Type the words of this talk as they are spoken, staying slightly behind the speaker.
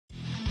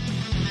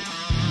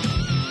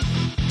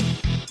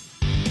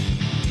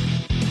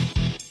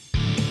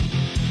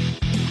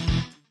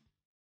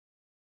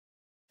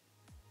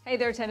Hey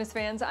there, tennis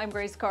fans. I'm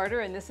Grace Carter,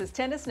 and this is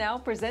Tennis Now,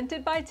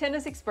 presented by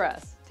Tennis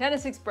Express.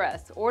 Tennis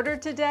Express, order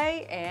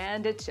today,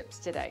 and it ships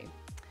today.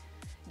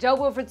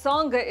 Jo-Wilfried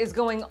Tsonga is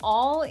going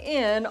all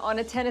in on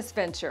a tennis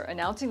venture,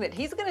 announcing that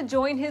he's going to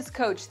join his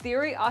coach,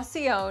 Thierry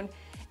Ascione,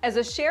 as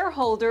a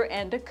shareholder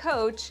and a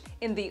coach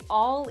in the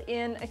All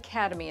In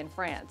Academy in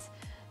France.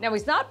 Now,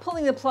 he's not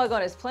pulling the plug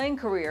on his playing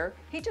career.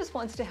 He just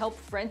wants to help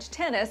French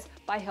tennis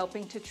by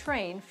helping to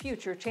train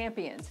future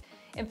champions.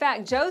 In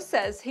fact, Joe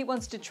says he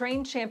wants to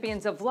train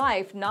champions of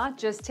life, not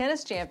just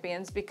tennis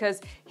champions, because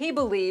he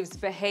believes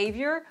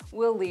behavior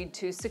will lead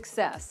to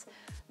success.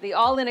 The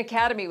All In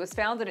Academy was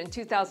founded in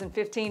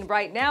 2015.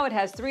 Right now it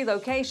has 3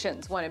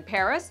 locations, one in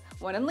Paris,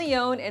 one in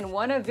Lyon, and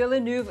one at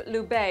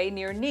Villeneuve-Loubet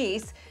near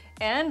Nice,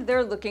 and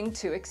they're looking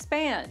to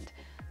expand.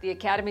 The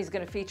Academy is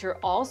going to feature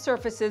all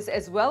surfaces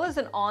as well as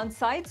an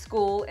on-site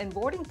school and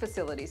boarding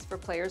facilities for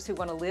players who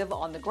want to live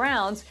on the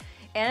grounds.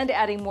 And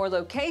adding more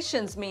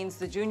locations means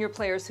the junior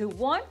players who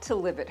want to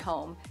live at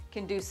home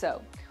can do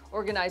so.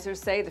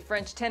 Organizers say the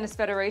French Tennis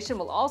Federation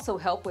will also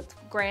help with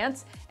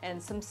grants and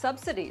some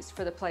subsidies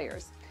for the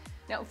players.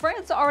 Now,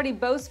 France already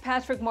boasts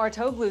Patrick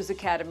Martoglu's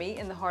academy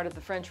in the heart of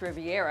the French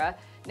Riviera.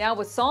 Now,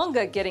 with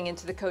Tsonga getting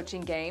into the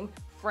coaching game,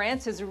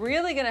 France is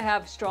really going to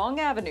have strong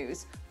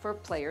avenues for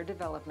player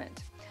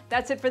development.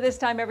 That's it for this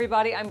time,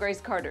 everybody. I'm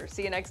Grace Carter.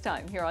 See you next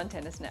time here on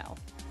Tennis Now.